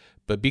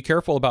 But be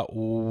careful about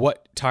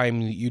what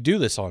time you do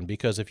this on,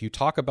 because if you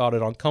talk about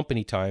it on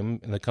company time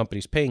and the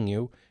company's paying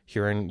you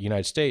here in the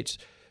United States,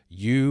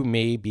 you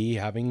may be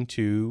having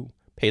to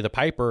pay the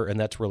piper, and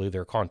that's really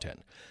their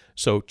content.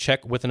 So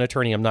check with an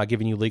attorney. I'm not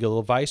giving you legal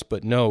advice,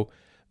 but know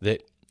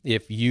that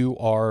if you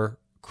are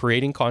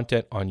creating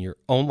content on your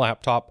own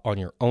laptop, on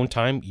your own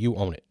time, you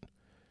own it.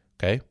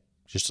 Okay?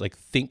 Just like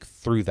think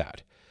through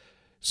that.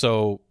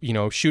 So, you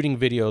know, shooting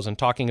videos and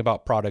talking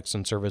about products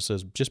and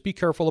services, just be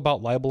careful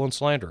about libel and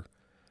slander.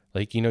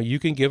 Like, you know, you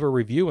can give a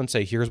review and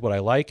say, here's what I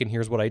like and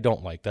here's what I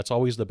don't like. That's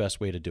always the best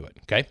way to do it,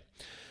 okay?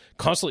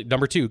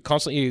 Number two,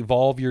 constantly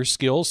evolve your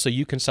skills so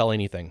you can sell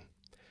anything.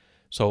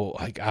 So,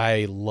 like,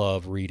 I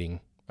love reading.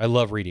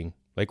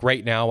 Like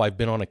right now, I've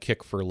been on a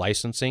kick for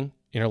licensing,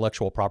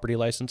 intellectual property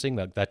licensing.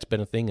 That's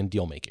been a thing in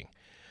deal making.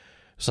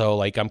 So,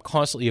 like, I'm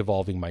constantly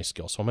evolving my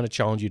skills. So I'm going to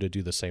challenge you to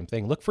do the same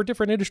thing. Look for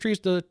different industries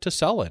to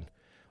sell in.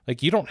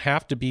 Like, you don't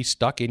have to be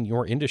stuck in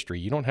your industry.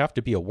 You don't have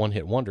to be a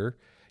one-hit wonder.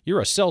 You're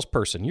a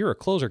salesperson. You're a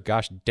closer.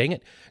 Gosh dang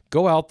it.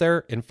 Go out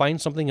there and find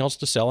something else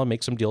to sell and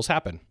make some deals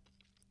happen.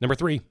 Number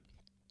three,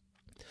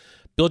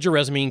 build your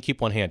resume and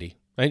keep one handy.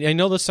 I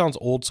know this sounds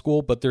old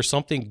school, but there's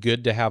something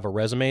good to have a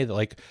resume that,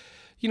 like,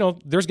 you know,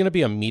 there's going to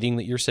be a meeting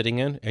that you're sitting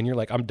in and you're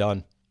like, I'm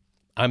done.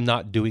 I'm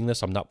not doing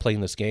this. I'm not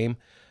playing this game.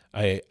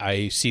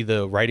 I see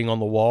the writing on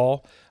the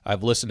wall.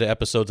 I've listened to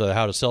episodes of the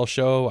How to Sell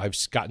show. I've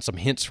gotten some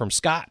hints from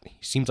Scott. He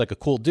seems like a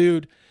cool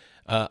dude.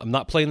 I'm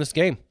not playing this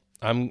game.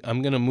 I'm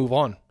going to move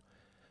on.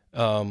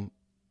 And,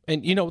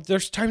 you know,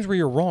 there's times where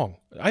you're wrong.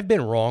 I've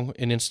been wrong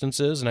in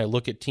instances, and I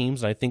look at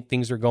teams and I think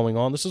things are going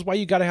on. This is why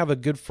you got to have a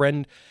good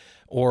friend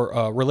or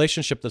a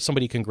relationship that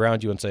somebody can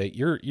ground you and say,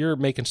 you're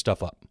making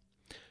stuff up.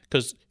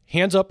 Because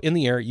hands up in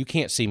the air, you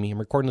can't see me. I'm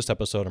recording this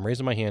episode. I'm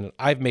raising my hand. And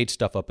I've made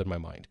stuff up in my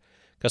mind.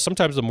 Because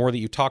sometimes the more that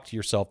you talk to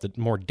yourself, the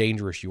more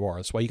dangerous you are.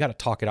 That's why you got to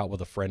talk it out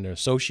with a friend, an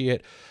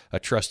associate, a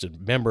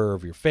trusted member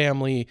of your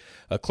family,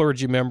 a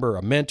clergy member,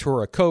 a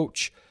mentor, a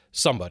coach,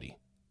 somebody.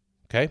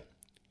 Okay?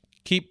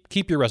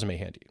 Keep your resume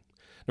handy.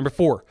 Number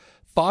four,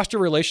 foster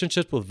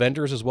relationships with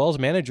vendors as well as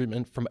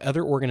management from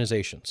other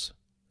organizations.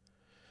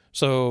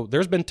 So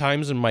there's been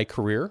times in my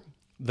career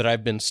that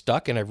I've been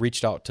stuck and I've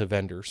reached out to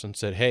vendors and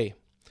said, hey,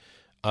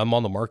 I'm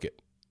on the market.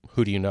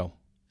 Who do you know?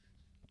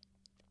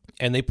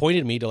 And they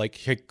pointed me to, like,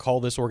 hey,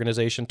 call this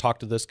organization, talk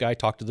to this guy,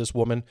 talk to this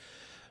woman.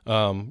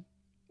 And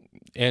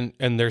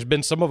there's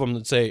been some of them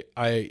that say,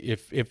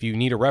 if you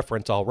need a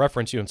reference, I'll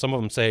reference you. And some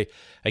of them say,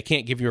 I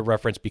can't give you a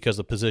reference because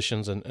of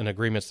positions and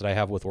agreements that I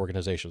have with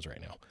organizations right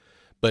now.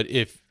 But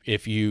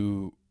if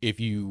you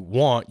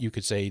want, you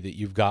could say that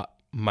you've got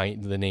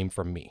the name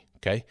from me.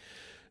 Okay.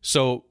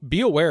 So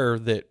be aware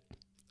that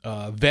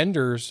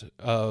vendors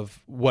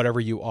of whatever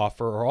you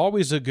offer are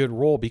always a good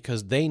role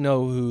because they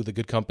know who the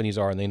good companies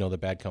are and they know the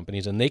bad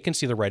companies, and they can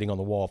see the writing on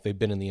the wall if they've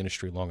been in the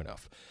industry long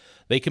enough.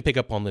 They can pick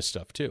up on this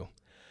stuff too.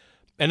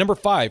 And number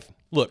five,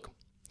 look,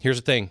 here's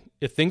the thing.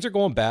 If things are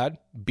going bad,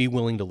 be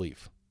willing to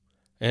leave.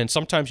 And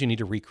sometimes you need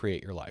to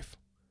recreate your life.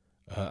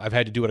 I've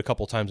had to do it a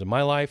couple times in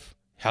my life.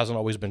 Hasn't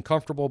always been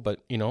comfortable,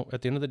 but, you know,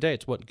 at the end of the day,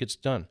 it's what gets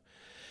done.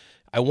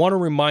 I want to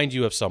remind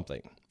you of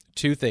something.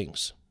 Two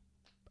things.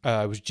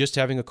 I was just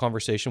having a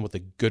conversation with a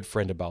good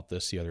friend about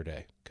this the other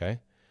day, okay?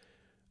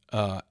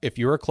 If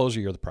you're a closer,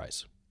 you're the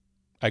prize.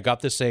 I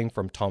got this saying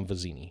from Tom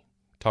Vizzini.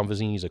 Tom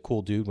Vizzini is a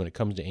cool dude when it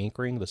comes to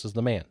anchoring. This is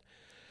the man.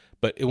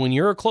 But when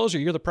you're a closer,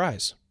 you're the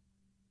prize.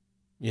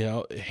 You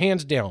know,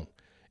 hands down,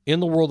 in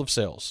the world of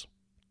sales,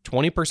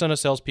 20% of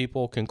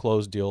salespeople can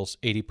close deals,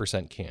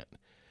 80% can't.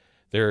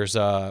 There's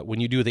when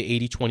you do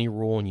the 80-20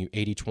 rule and you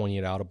 80-20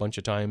 it out a bunch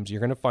of times, you're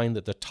going to find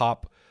that the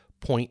top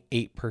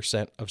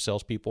 0.8% of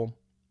salespeople,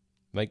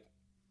 like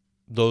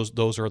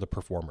those are the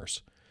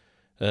performers.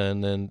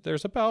 And then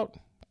there's about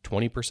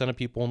 20% of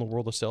people in the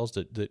world of sales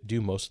that do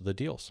most of the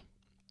deals.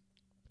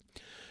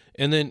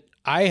 And then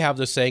I have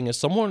this saying is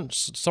someone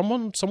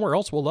somewhere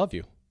else will love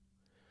you.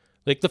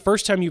 Like the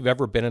first time you've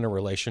ever been in a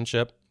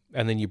relationship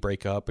and then you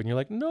break up and you're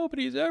like,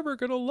 nobody's ever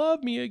going to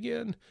love me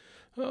again.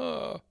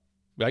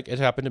 Like it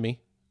happened to me.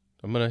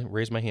 I'm going to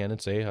raise my hand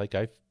and say like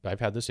I've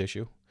had this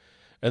issue.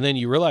 And then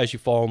you realize you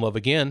fall in love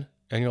again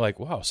and you're like,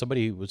 wow,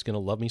 somebody was going to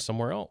love me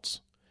somewhere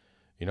else.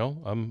 You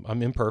know,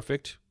 I'm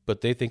imperfect,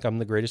 but they think I'm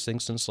the greatest thing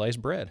since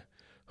sliced bread,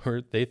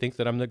 or they think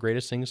that I'm the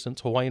greatest thing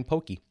since Hawaiian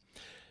poke.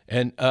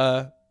 And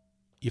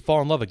you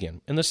fall in love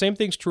again. And the same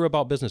thing's true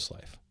about business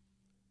life.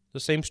 The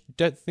same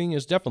thing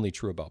is definitely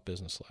true about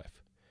business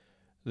life.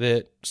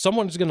 That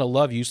someone's going to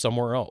love you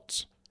somewhere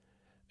else.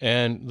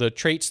 And the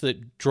traits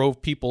that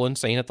drove people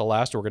insane at the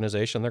last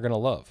organization, they're going to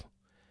love.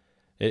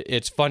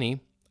 It's funny.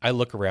 I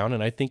look around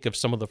and I think of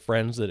some of the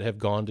friends that have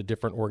gone to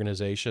different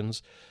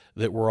organizations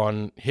that were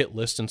on hit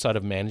lists inside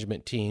of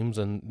management teams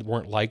and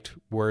weren't liked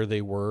where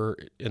they were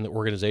in the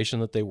organization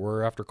that they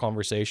were after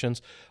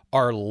conversations,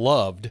 are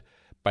loved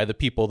by the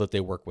people that they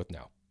work with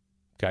now.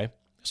 Okay?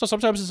 So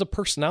sometimes it's a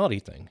personality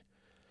thing.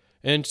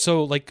 And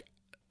so like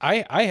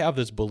I have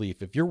this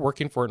belief, if you're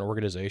working for an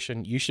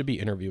organization, you should be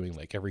interviewing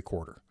like every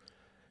quarter.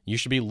 You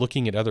should be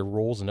looking at other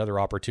roles and other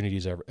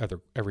opportunities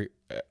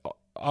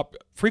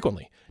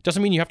frequently.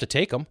 Doesn't mean you have to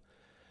take them.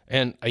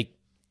 And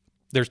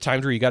there's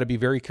times where you got to be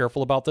very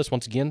careful about this.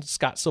 Once again,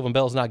 Sylvan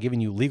Bell is not giving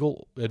you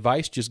legal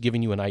advice, just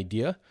giving you an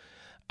idea.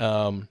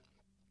 And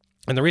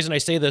the reason I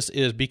say this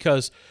is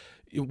because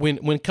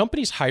when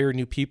companies hire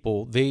new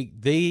people,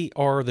 they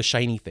are the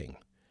shiny thing.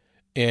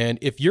 And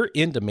if you're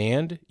in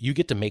demand, you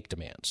get to make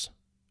demands.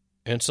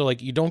 And so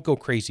like you don't go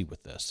crazy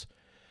with this.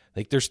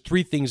 Like there's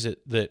three things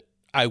that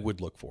I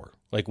would look for.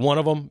 Like one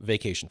of them,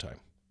 vacation time.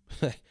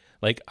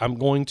 Like I'm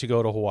going to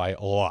go to Hawaii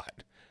a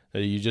lot.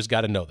 You just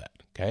got to know that.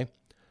 Okay.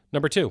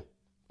 Number two,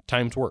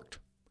 times worked.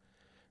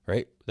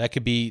 Right. That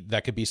could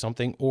be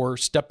something, or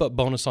step up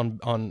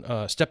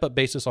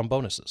basis on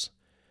bonuses.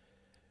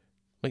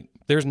 Like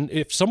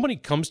if somebody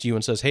comes to you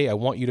and says, hey, I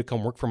want you to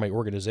come work for my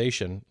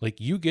organization, like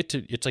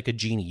it's like a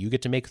genie. You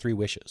get to make 3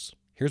 wishes.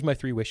 Here's my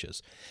 3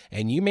 wishes.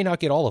 And you may not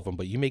get all of them,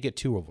 but you may get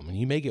 2 of them and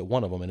you may get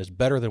 1 of them, and it's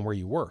better than where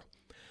you were.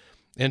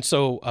 And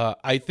so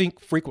I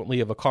think frequently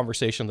of a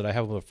conversation that I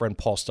have with a friend,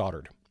 Paul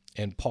Stoddard.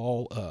 And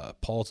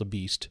Paul's a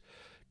beast.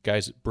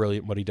 Guy's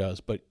brilliant what he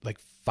does. But like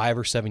 5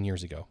 or 7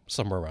 years ago,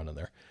 somewhere around in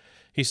there,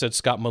 he said,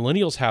 Scott,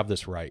 millennials have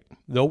this right.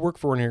 They'll work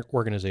for an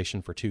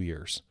organization for 2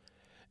 years.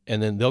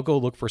 And then they'll go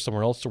look for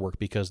somewhere else to work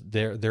because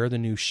they're the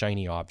new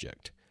shiny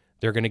object.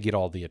 They're going to get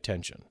all the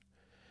attention.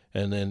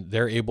 And then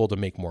they're able to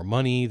make more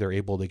money. They're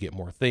able to get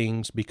more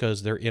things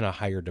because they're in a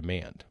higher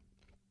demand.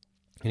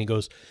 And he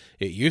goes,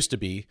 it used to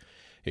be,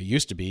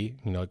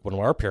 you know, like when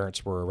our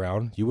parents were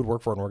around, you would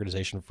work for an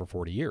organization for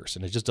 40 years,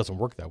 and it just doesn't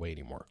work that way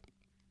anymore.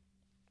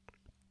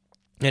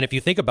 And if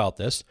you think about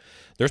this,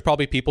 there's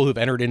probably people who've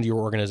entered into your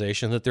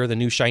organization that they're the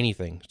new shiny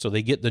thing. So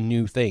they get the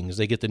new things,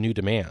 they get the new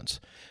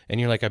demands. And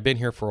you're like, I've been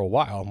here for a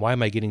while, and why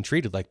am I getting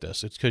treated like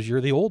this? It's because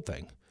you're the old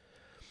thing.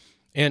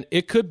 And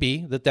it could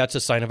be that that's a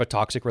sign of a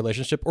toxic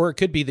relationship, or it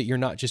could be that you're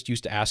not just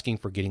used to asking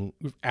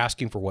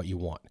for what you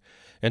want.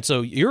 And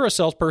so you're a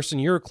salesperson,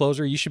 you're a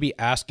closer, you should be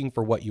asking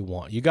for what you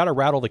want. You got to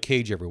rattle the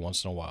cage every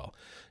once in a while.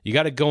 You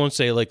got to go and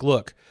say like,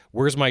 look,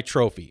 where's my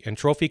trophy? And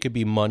trophy could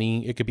be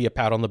money. It could be a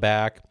pat on the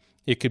back.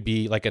 It could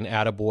be like an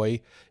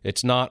attaboy.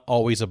 It's not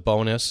always a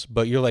bonus,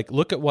 but you're like,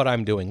 look at what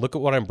I'm doing. Look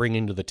at what I'm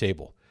bringing to the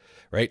table,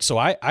 right? So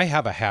I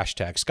have a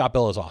hashtag, Scott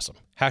Bell is awesome.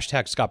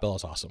 Hashtag Scott Bell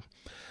is awesome.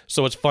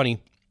 So it's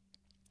funny.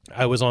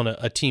 I was on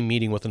a team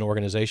meeting with an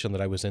organization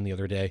that I was in the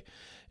other day,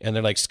 and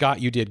they're like, Scott,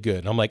 you did good.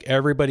 And I'm like,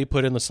 everybody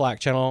put in the Slack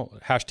channel,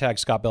 hashtag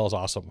Scott Bell is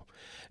awesome.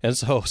 And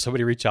so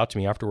somebody reached out to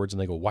me afterwards and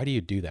they go, why do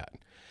you do that?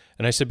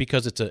 And I said,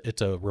 because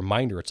it's a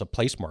reminder, it's a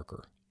place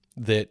marker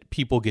that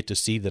people get to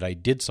see that I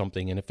did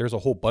something. And if there's a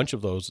whole bunch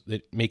of those,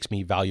 it makes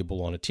me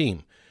valuable on a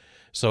team.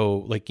 So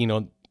like, you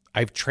know,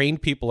 I've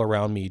trained people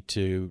around me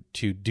to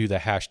do the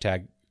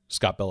hashtag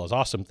Scott Bell is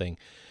awesome thing.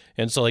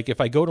 And so like, if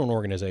I go to an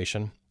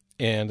organization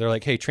and they're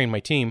like, hey, train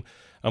my team,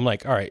 I'm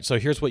like, all right, so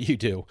here's what you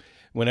do.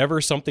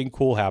 Whenever something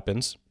cool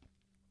happens,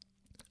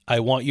 I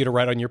want you to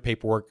write on your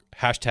paperwork,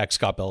 hashtag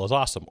Scott Bell is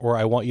awesome, or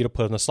I want you to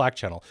put in the Slack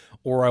channel,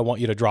 or I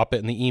want you to drop it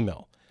in the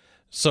email,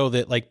 so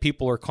that like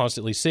people are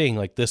constantly seeing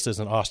like this is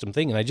an awesome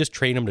thing, and I just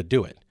train them to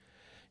do it.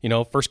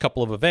 First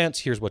couple of events,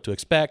 here's what to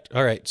expect.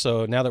 All right,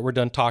 so now that we're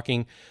done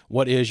talking,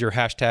 what is your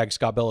hashtag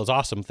Scott Bell is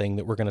awesome thing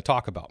that we're going to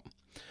talk about?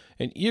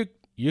 And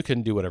you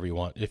can do whatever you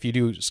want. If you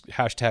do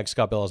hashtag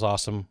Scott Bell is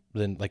awesome,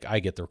 then like I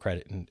get the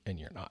credit and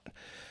you're not.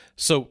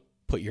 So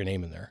put your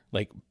name in there.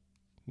 Like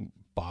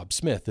Bob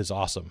Smith is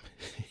awesome.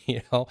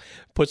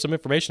 Put some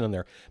information in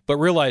there. But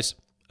realize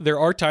there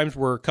are times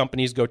where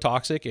companies go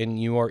toxic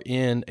and you are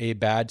in a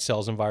bad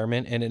sales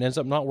environment and it ends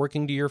up not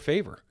working to your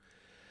favor.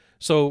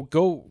 So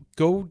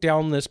go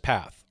down this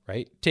path,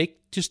 right?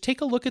 Just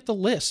take a look at the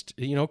list,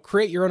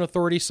 create your own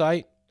authority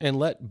site and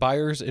let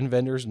buyers and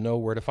vendors know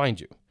where to find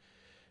you,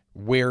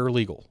 where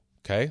legal.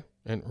 Okay.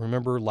 And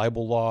remember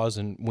libel laws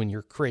and when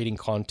you're creating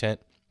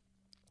content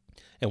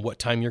and what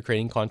time you're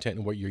creating content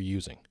and what you're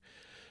using.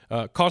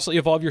 Constantly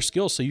evolve your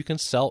skills so you can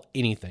sell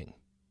anything.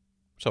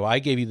 So I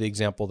gave you the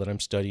example that I'm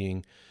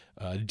studying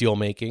deal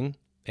making,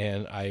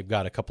 and I've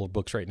got a couple of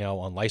books right now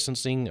on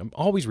licensing. I'm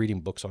always reading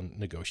books on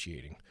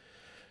negotiating.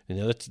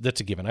 That's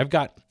a given. I've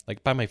got,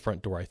 like by my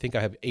front door, I think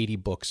I have 80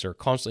 books that are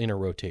constantly in a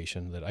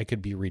rotation that I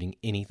could be reading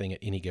anything at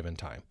any given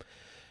time.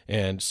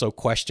 And so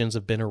questions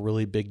have been a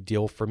really big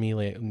deal for me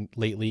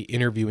lately.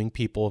 Interviewing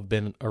people have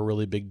been a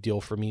really big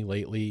deal for me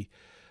lately.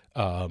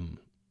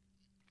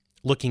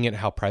 Looking at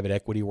how private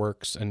equity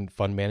works and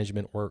fund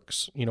management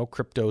works.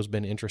 Crypto has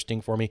been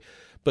interesting for me.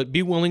 But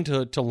be willing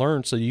to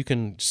learn so you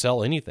can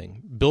sell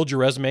anything. Build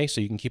your resume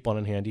so you can keep one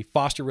in handy.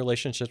 Foster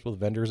relationships with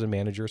vendors and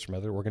managers from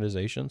other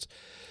organizations.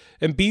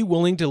 And be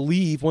willing to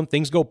leave when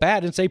things go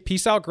bad and say,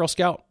 peace out, Girl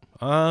Scout.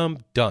 I'm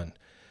done.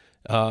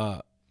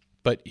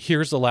 But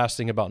here's the last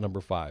thing about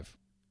number 5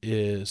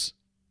 is,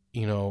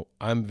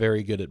 I'm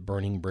very good at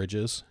burning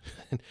bridges.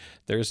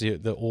 There's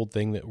the old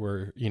thing that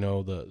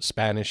the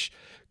Spanish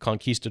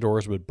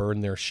conquistadors would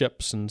burn their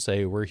ships and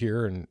say, we're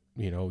here and,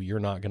 you're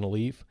not going to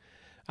leave.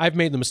 I've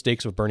made the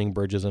mistakes of burning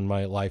bridges in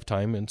my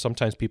lifetime, and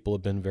sometimes people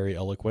have been very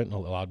eloquent and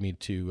allowed me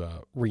to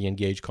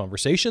re-engage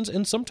conversations,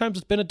 and sometimes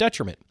it's been a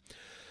detriment.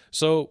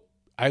 So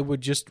I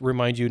would just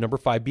remind you, number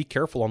 5, be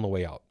careful on the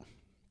way out.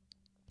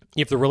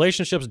 If the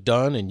relationship's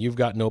done and you've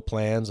got no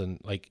plans and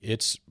like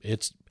it's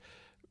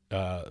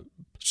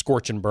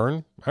scorch and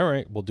burn, all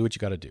right, well, do what you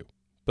got to do.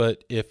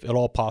 But if at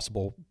all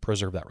possible,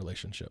 preserve that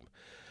relationship.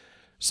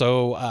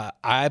 So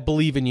I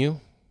believe in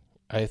you.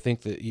 I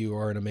think that you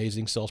are an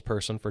amazing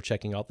salesperson for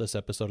checking out this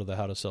episode of the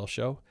How to Sell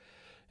Show.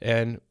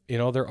 And,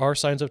 there are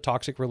signs of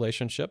toxic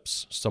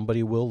relationships.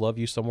 Somebody will love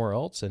you somewhere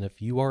else. And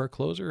if you are a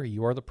closer,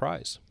 you are the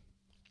prize.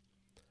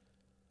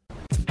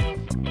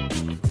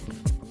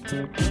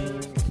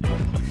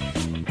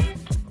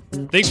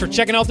 Thanks for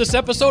checking out this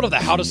episode of the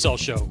How to Sell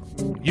Show.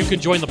 You can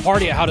join the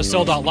party at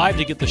howtosell.live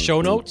to get the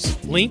show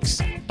notes, links,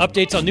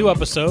 updates on new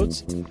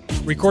episodes,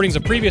 recordings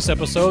of previous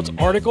episodes,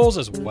 articles,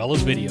 as well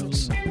as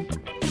videos.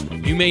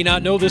 You may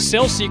not know this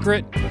sales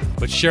secret,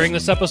 but sharing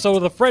this episode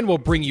with a friend will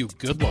bring you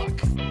good luck.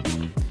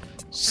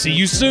 See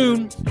you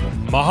soon.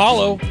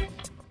 Mahalo.